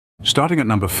Starting at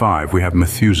number 5, we have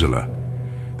Methuselah.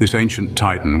 This ancient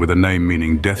titan, with a name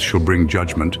meaning death shall bring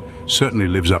judgment, certainly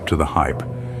lives up to the hype.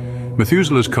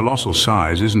 Methuselah's colossal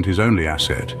size isn't his only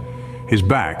asset. His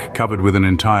back, covered with an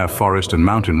entire forest and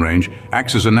mountain range,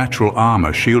 acts as a natural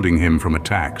armor shielding him from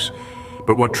attacks.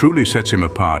 But what truly sets him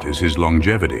apart is his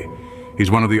longevity. He's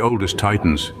one of the oldest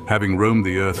titans, having roamed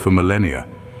the earth for millennia,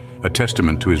 a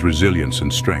testament to his resilience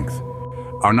and strength.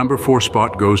 Our number 4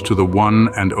 spot goes to the one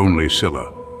and only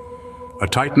Scylla. A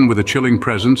titan with a chilling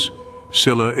presence,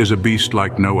 Scylla is a beast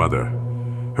like no other.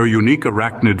 Her unique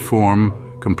arachnid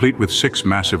form, complete with 6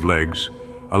 massive legs,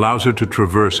 allows her to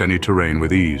traverse any terrain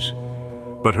with ease.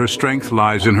 But her strength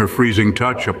lies in her freezing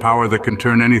touch, a power that can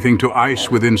turn anything to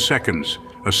ice within seconds.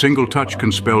 A single touch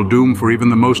can spell doom for even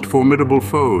the most formidable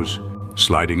foes.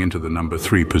 Sliding into the number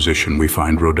 3 position, we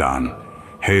find Rodan.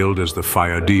 Hailed as the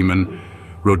fire demon,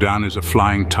 Rodan is a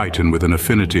flying titan with an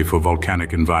affinity for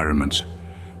volcanic environments.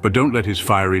 But don't let his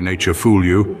fiery nature fool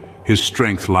you. His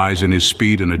strength lies in his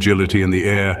speed and agility in the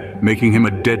air, making him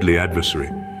a deadly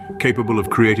adversary. Capable of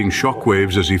creating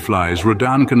shockwaves as he flies,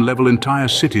 Rodan can level entire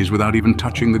cities without even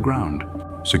touching the ground.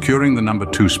 Securing the number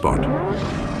 2 spot,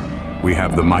 we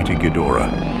have the mighty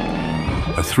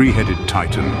Ghidorah. A 3-headed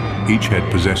titan, each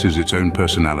head possesses its own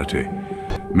personality,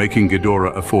 making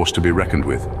Ghidorah a force to be reckoned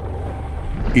with.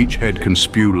 Each head can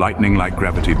spew lightning-like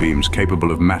gravity beams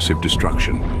capable of massive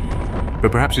destruction.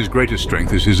 But perhaps his greatest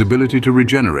strength is his ability to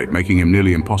regenerate, making him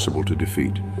nearly impossible to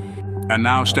defeat. And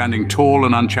now, standing tall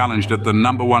and unchallenged at the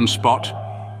number 1 spot,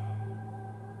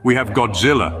 we have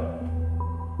Godzilla,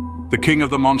 the king of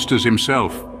the monsters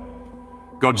himself.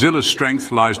 Godzilla's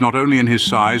strength lies not only in his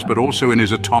size, but also in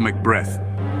his atomic breath,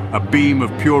 a beam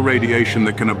of pure radiation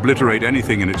that can obliterate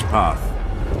anything in its path.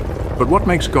 But what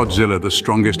makes Godzilla the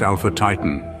strongest alpha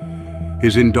titan?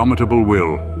 His indomitable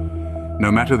will.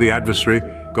 No matter the adversary,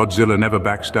 Godzilla never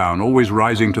backs down, always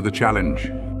rising to the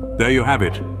challenge. There you have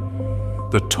it.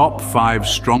 The top 5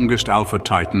 strongest alpha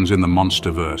titans in the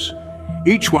Monsterverse.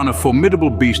 Each one a formidable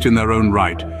beast in their own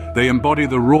right, they embody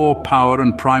the raw power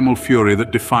and primal fury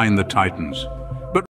that define the titans.